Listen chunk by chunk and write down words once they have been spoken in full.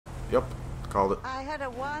Yep, called it. I had a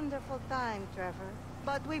wonderful time, Trevor.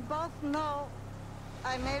 But we both know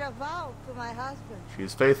I made a vow to my husband.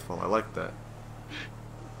 She's faithful. I like that.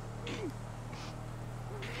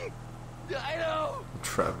 I know.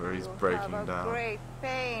 Trevor, he's You breaking have a down. great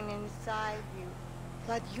pain inside you,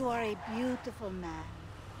 but you are a beautiful man.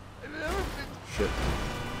 I've never been Shit.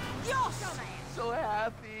 so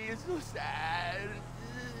happy and so sad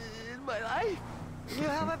in my life. You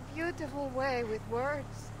have a beautiful way with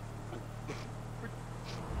words.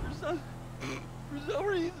 For some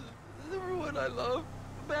reason, everyone I love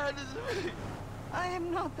abandons me. I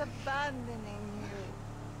am not abandoning you.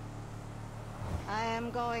 I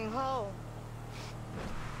am going home.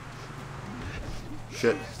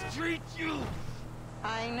 Shit. Treat you.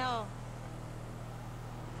 I know.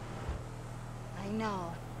 I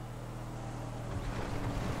know.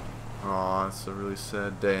 Aw, it's a really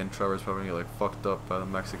sad day, and Trevor's probably gonna get like fucked up by the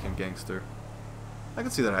Mexican gangster. I can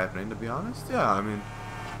see that happening, to be honest. Yeah, I mean,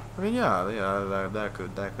 yeah, that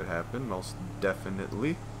could happen, most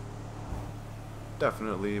definitely.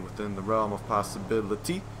 Definitely within the realm of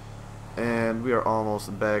possibility. And we are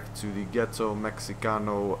almost back to the Ghetto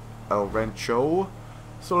Mexicano El Rancho.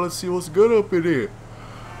 So let's see what's good up in here.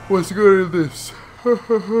 What's good in this?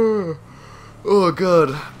 Oh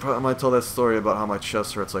god, I might tell that story about how my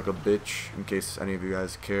chest hurts like a bitch, in case any of you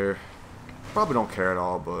guys care. Probably don't care at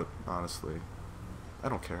all, but honestly, I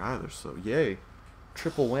don't care either, so yay.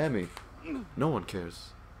 Triple whammy. No one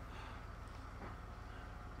cares.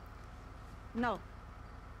 No.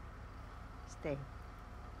 Stay.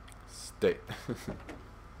 Stay.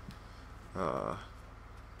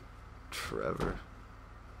 Trevor.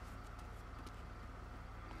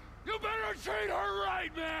 You better treat her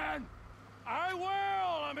right, man. I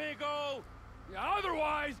will, amigo.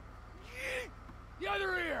 Otherwise, the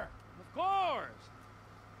other ear. Of course.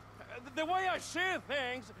 The way I see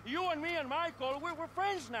things, you and me and Michael, we're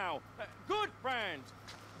friends now. Good friends.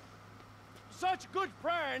 Such good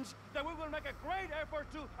friends that we will make a great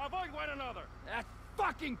effort to avoid one another. That's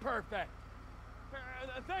fucking perfect.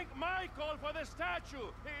 Thank Michael for the statue.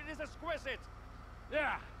 It is exquisite.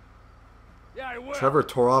 Yeah. Yeah, I will. Trevor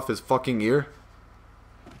tore off his fucking ear?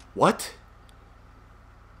 What?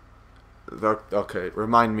 Okay,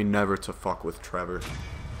 remind me never to fuck with Trevor.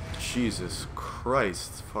 Jesus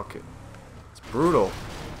Christ, fuck it. It's brutal.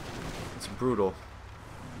 It's brutal.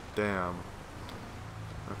 Damn.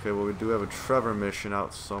 Okay, well we do have a Trevor mission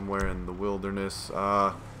out somewhere in the wilderness.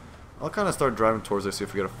 I'll kind of start driving towards there, see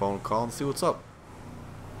if we get a phone call and see what's up.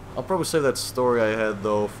 I'll probably save that story I had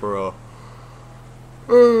though for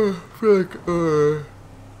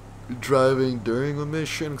driving during a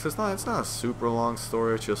mission, because it's not a super long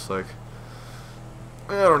story. It's just like,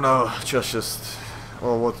 I don't know, just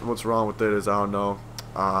well, what's wrong with it is I don't know.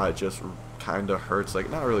 It just kind of hurts, like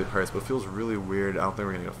not really hurts, but it feels really weird. I don't think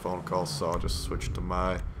we're gonna get a phone call, so I'll just switch to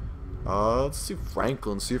my let's see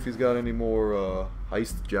Franklin, see if he's got any more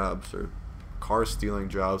heist jobs or car stealing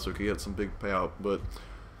jobs, so we can get some big payout. But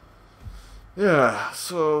yeah,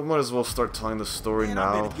 so might as well start telling the story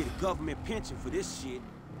now. I better get a government pension for this shit.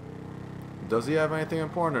 Does he have anything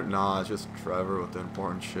important? Nah, it's just Trevor with the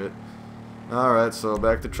important shit. Alright, so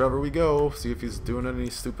back to Trevor we go. See if he's doing any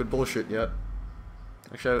stupid bullshit yet.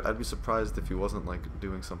 Actually, I'd be surprised if he wasn't like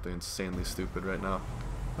doing something insanely stupid right now.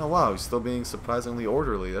 Oh wow, he's still being surprisingly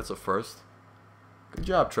orderly. That's a first. Good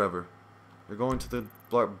job, Trevor. You're going to the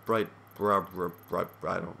I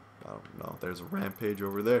don't know. There's a rampage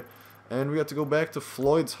over there. And we got to go back to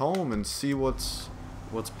Floyd's home and see what's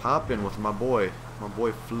poppin' with my boy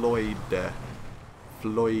Floyd.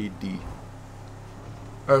 Floydy.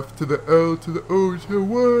 After the L to the O to the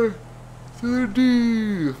Y to the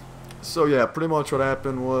D. So yeah, pretty much what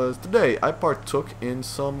happened was today I partook in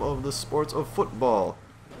some of the sports of football,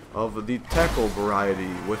 of the tackle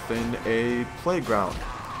variety within a playground.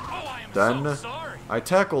 Then I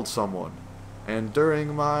tackled someone, and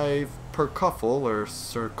during my percuffle or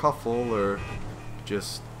circuffle or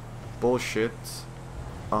just bullshit,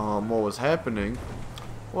 what was happening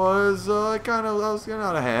was I was getting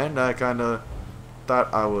out of hand. I kind of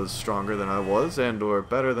thought I was stronger than I was, and or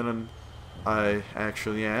better than I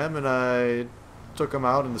actually am, and I took him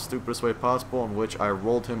out in the stupidest way possible, in which I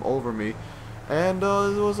rolled him over me, and it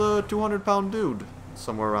was a 200-pound dude,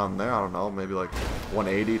 somewhere around there. I don't know, maybe like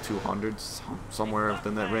 180, 200, somewhere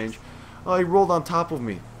within that range. He rolled on top of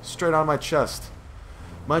me, straight on my chest.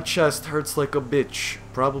 My chest hurts like a bitch.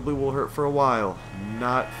 Probably will hurt for a while.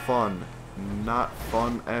 Not fun. Not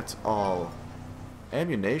fun at all.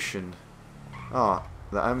 Ammunition. Ah,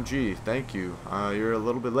 the MG. Thank you. You're a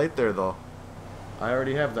little bit late there, though. I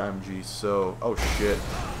already have the MG, so... Oh, shit.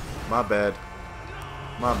 My bad.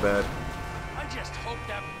 My bad. I just hope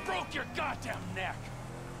that broke your goddamn neck.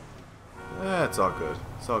 It's all good.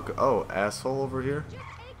 It's all good. Oh, asshole over here. Just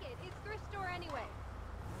take it. It's thrift store anyway.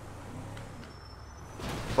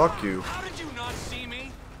 Fuck you, How did you not see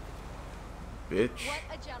me? bitch. What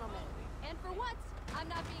a gentleman. And for once, I'm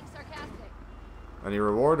not being sarcastic. Any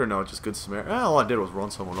reward or no? Just good Samaritan. All I did was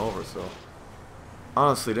run someone over, so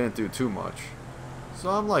honestly didn't do too much. So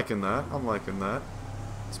I'm liking that. I'm liking that.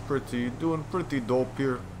 It's doing pretty dope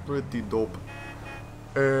here. Pretty dope.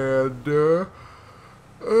 And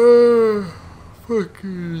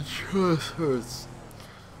fucking chest hurts.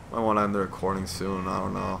 I want to end the recording soon. I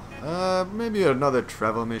don't know. Maybe another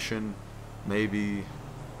Trevor mission. Maybe.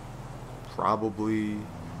 Probably.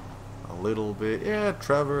 A little bit. Yeah,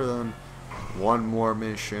 Trevor. Then one more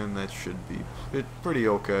mission. That should be pretty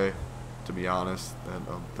okay. To be honest,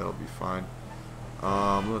 that'll be fine.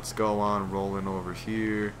 Let's go on rolling over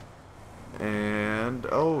here. And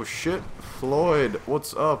oh shit, Floyd,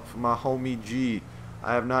 what's up, my homie G?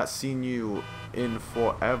 I have not seen you in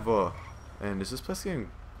forever. And is this place getting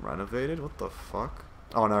renovated? What the fuck?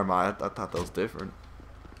 Oh, never mind. I thought that was different.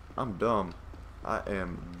 I'm dumb. I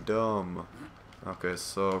am dumb. Okay,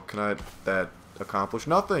 so can that accomplish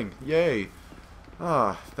nothing? Yay.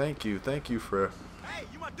 Ah, thank you for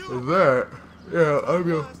that. Yeah, I'm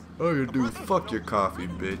gonna do fuck your coffee,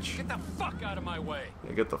 bitch. Get the fuck out of my way.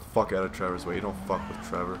 Yeah, get the fuck out of Trevor's way. You don't fuck with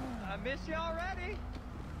Trevor. I miss you already.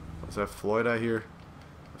 Is that Floyd I hear?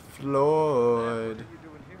 Floyd. What are you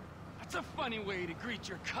doing here? That's a funny way to greet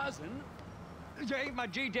your cousin. You ain't my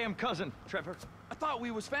G-damn cousin, Trevor. I thought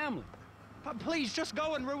we was family. Please, just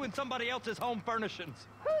go and ruin somebody else's home furnishings.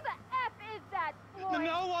 Who the F is that, Floyd?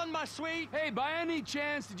 No one, my sweet. Hey, by any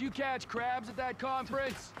chance, did you catch crabs at that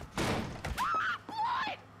conference?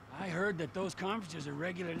 Floyd! I heard that those conferences are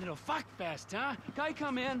regular little fuck fest, huh? Can I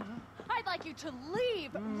come in? I'd like you to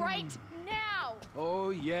leave right now. Oh,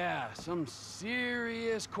 yeah. Some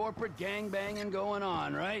serious corporate gangbanging going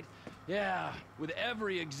on, right? Yeah, with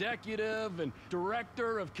every executive and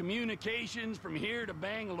director of communications from here to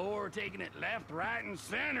Bangalore taking it left, right, and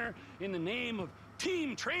center in the name of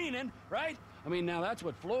team training, right? I mean, now that's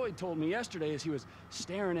what Floyd told me yesterday as he was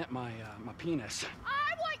staring at my penis.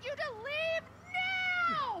 I want you to leave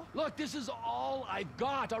now! Look, this is all I've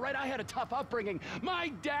got, all right? I had a tough upbringing. My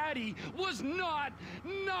daddy was not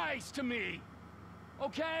nice to me,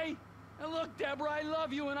 okay? And look, Deborah, I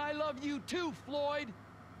love you, and I love you too, Floyd.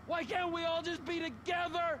 Why can't we all just be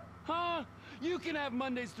together, huh? You can have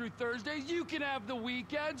Mondays through Thursdays. You can have the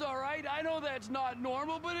weekends, all right? I know that's not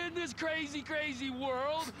normal, but in this crazy, crazy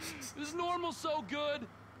world, is normal so good,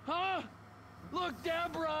 huh? Look,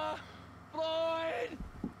 Deborah, Floyd,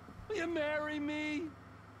 will you marry me?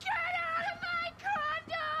 Get out of my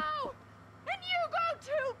condo! And you go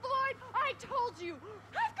too, Floyd! I told you!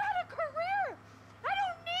 I've got a career! I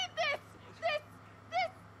don't need this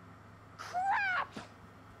crap!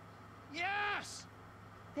 Yes!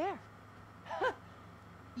 There.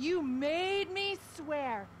 You made me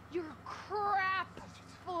swear. You're crap,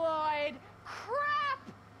 Floyd. Crap!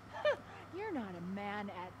 You're not a man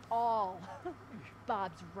at all.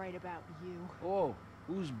 Bob's right about you. Oh,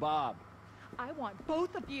 who's Bob? I want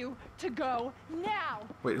both of you to go now.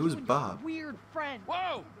 Wait, who's You and your Bob? Weird friend.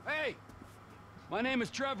 Whoa! Hey! My name is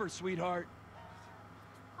Trevor, sweetheart.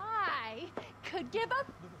 I could give a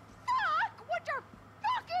fuck what your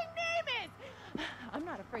fucking name is. I'm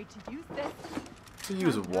not afraid to use this. To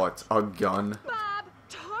use what? A gun? Bob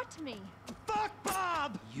taught me. Fuck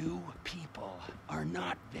Bob! You people are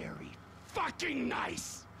not very fucking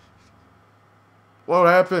nice! What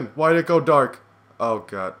happened? Why did it go dark? Oh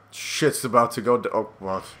god. Shit's about to go oh,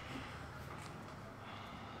 what?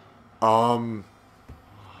 Oh,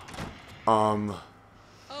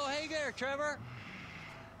 hey there, Trevor.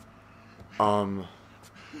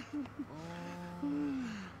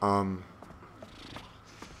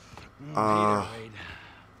 Wade.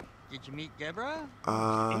 Did you meet Deborah?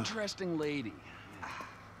 Interesting lady. I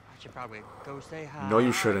should probably go say hi. No,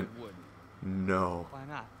 you shouldn't. Wouldn't. No. Why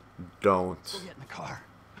not? Don't. Go get in the car,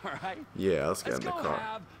 all right? Yeah, let's get Let's in the go car.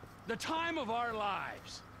 have the time of our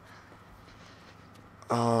lives.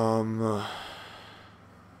 Oh,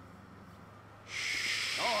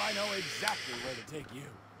 Oh, I know exactly where to take you.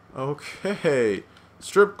 okay.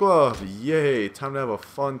 Strip club. Yay. Time to have a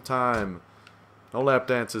fun time. No lap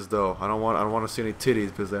dances though. I don't want to see any titties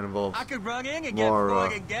because that involves I could run in and get more,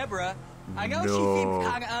 Floyd and Deborah. I know she seems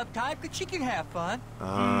kind of uptight, but she can have fun.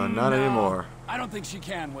 not No, anymore. I don't think she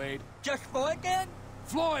can, Wade. Just Floyd then?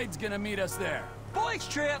 Floyd's gonna meet us there. Boys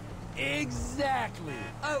trip. Exactly.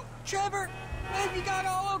 Oh, Trevor, man, you got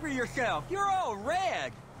all over yourself. You're all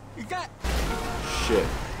red. You got Shit.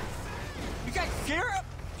 syrup?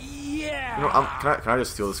 Yeah. You know, can I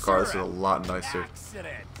just steal this car? This is a lot nicer.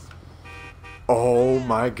 Accident. Oh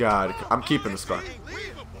my god. I'm keeping this car.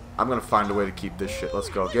 I'm gonna find a way to keep this shit. Let's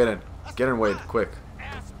go. Get in. Get in, Wade. Quick.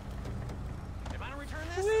 If I don't return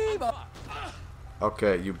this, I'm fucked.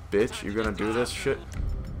 Okay, you bitch. You gonna do this shit?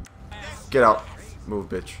 Get out. Move,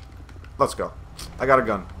 bitch. Let's go. I got a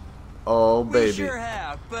gun. Oh, We baby. sure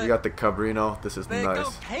have, but You got the Cabrino. This is they nice.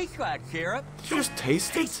 don't taste like syrup. Did you just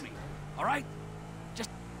taste Taste it? me, all right? Just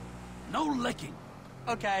no licking.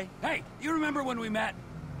 Okay, Hey, you remember when we met?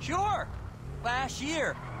 sure. Last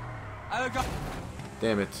year, I was on,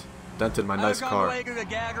 Damn it. Dented my I nice was on the way car. to the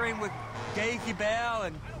gathering with Daisy Bell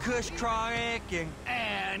and Kush Chronic and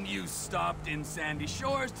And you stopped in Sandy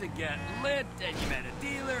Shores to get lit, and you met a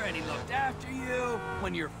dealer, and he looked after you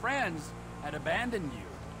when your friends had abandoned you.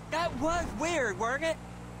 that was weird, wasn't it?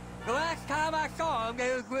 The last time I saw them,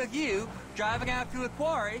 they was with you, driving out to the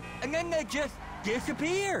quarry, and then they just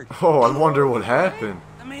disappeared. Oh, I wonder what happened.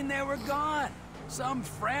 I mean, they were gone. Some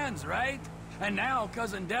friends, right? And now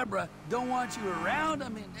Cousin Deborah don't want you around. I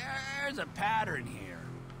mean, there's a pattern here.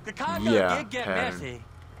 The condo Yeah, did get pattern. messy.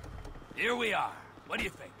 Here we are. What do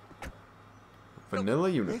you think? Vanilla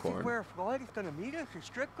This is unicorn. where Floyd is gonna meet us at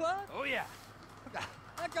strip club? Oh, yeah.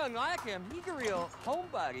 I don't like him. He's a real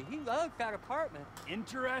homebody. He loves that apartment.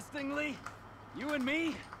 Interestingly, you and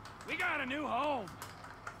me, we got a new home.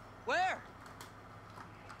 Where?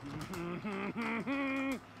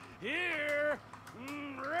 Here.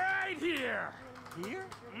 Right here. Here?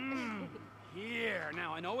 Here.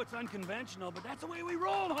 Now, I know it's unconventional, but that's the way we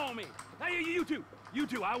roll, homie. Hey, you two. You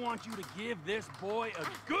two, I want you to give this boy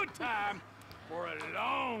a good time for a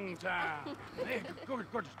long time. Hey,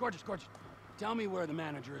 gorgeous. Tell me where the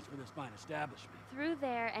manager is for this fine establishment. Through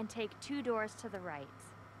there and take 2 doors to the right.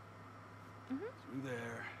 Through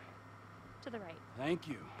there. To the right. Thank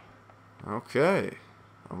you. Okay.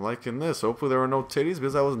 I'm liking this. Hopefully there were no titties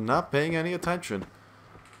because I was not paying any attention.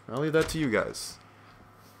 I'll leave that to you guys.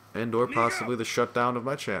 And or possibly the shutdown of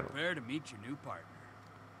my channel. Where to meet your new partner.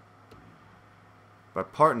 My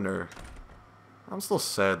partner. I'm still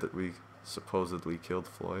sad that we supposedly killed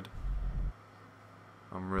Floyd.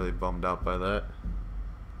 I'm really bummed out by that.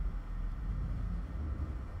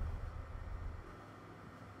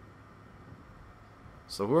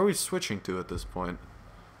 So who are we switching to at this point?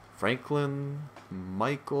 Franklin?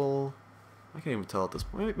 Michael? I can't even tell at this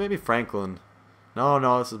point. Maybe Franklin.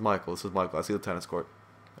 No, this is Michael. I see the tennis court.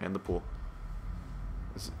 And the pool.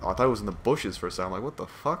 Oh, I thought it was in the bushes for a second. I'm like, what the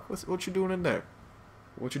fuck? What you doing in there?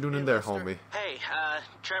 What you doing in there, homie? Hey,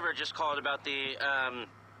 Trevor just called about the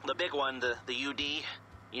big one, the UD.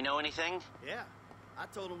 You know anything? Yeah, I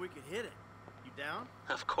told him we could hit it. You down?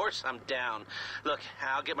 Of course I'm down. Look,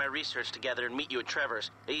 I'll get my research together and meet you at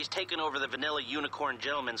Trevor's. He's taking over the Vanilla Unicorn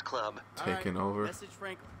Gentlemen's Club. Taking over? Message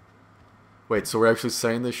Franklin. Wait, so we're actually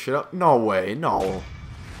setting this shit up? No way, no.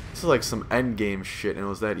 This is like some endgame shit and it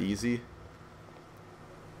was that easy?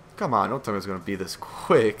 Come on, don't tell me it's gonna be this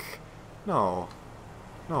quick. No.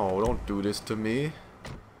 No, don't do this to me.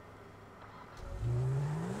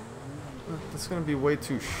 It's gonna be way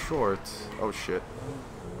too short. Oh shit.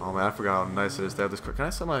 Oh man, I forgot how nice it is to have this quick. Can I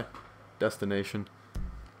set my destination?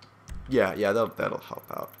 Yeah, that'll help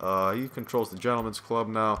out. He controls the Gentlemen's Club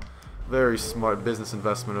now. Very smart business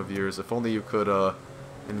investment of yours. If only you could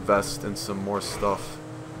invest in some more stuff,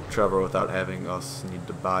 Trevor, without having us need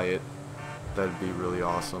to buy it. That'd be really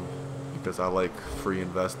awesome. Because I like free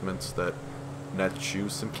investments that net you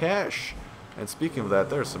some cash. And speaking of that,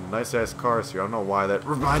 there's some nice ass cars here. I don't know why that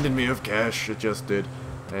reminded me of cash. It just did.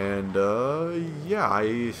 And yeah,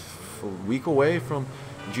 a week away from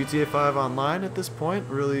GTA 5 Online at this point.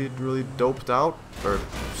 Really doped out or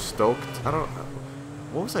stoked. I don't know.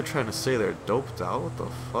 What was I trying to say there? Doped out? What the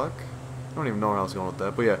fuck? I don't even know where I was going with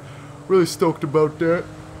that. But yeah, really stoked about that.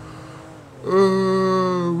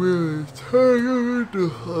 Really tired.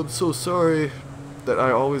 I'm so sorry that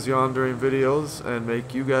I always yawn during videos and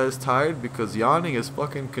make you guys tired because yawning is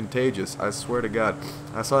fucking contagious. I swear to God.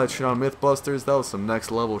 I saw that shit on Mythbusters. That was some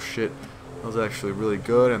next level shit. That was actually really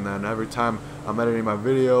good. And then every time I'm editing my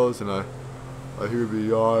videos and I hear me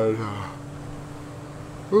yawn.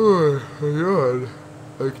 Oh, I yawn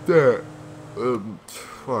like that.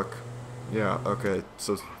 Fuck. Yeah. Okay.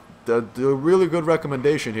 So the really good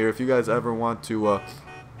recommendation here, if you guys ever want to,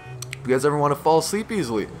 fall asleep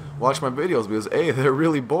easily, watch my videos because A, they're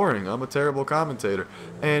really boring. I'm a terrible commentator,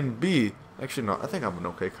 and B, actually no, I think I'm an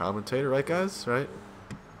okay commentator, right guys? Right?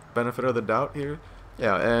 Benefit of the doubt here.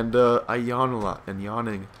 Yeah, and I yawn a lot, and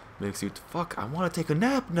yawning makes you fuck. I want to take a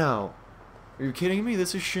nap now. Are you kidding me?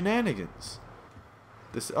 This is shenanigans.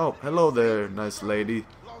 This. Oh, hello there, nice lady.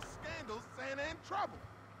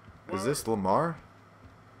 Is this Lamar?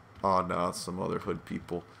 Oh no, it's some other hood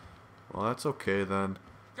people. Well, that's okay then.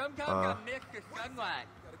 Sometimes I miss the sunlight.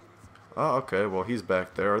 Oh, okay. Well, he's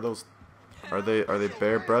back there. Are they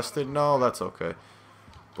bare-breasted? No, that's okay.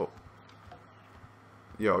 But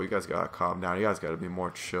yo, you guys gotta calm down. You guys gotta be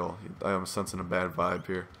more chill. I am sensing a bad vibe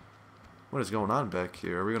here. What is going on back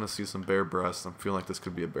here? Are we gonna see some bare breasts? I'm feeling like this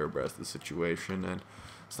could be a bare-breasted situation, and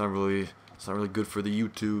it's not really good for the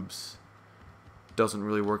YouTubes. Doesn't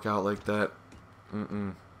really work out like that.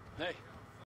 Hey,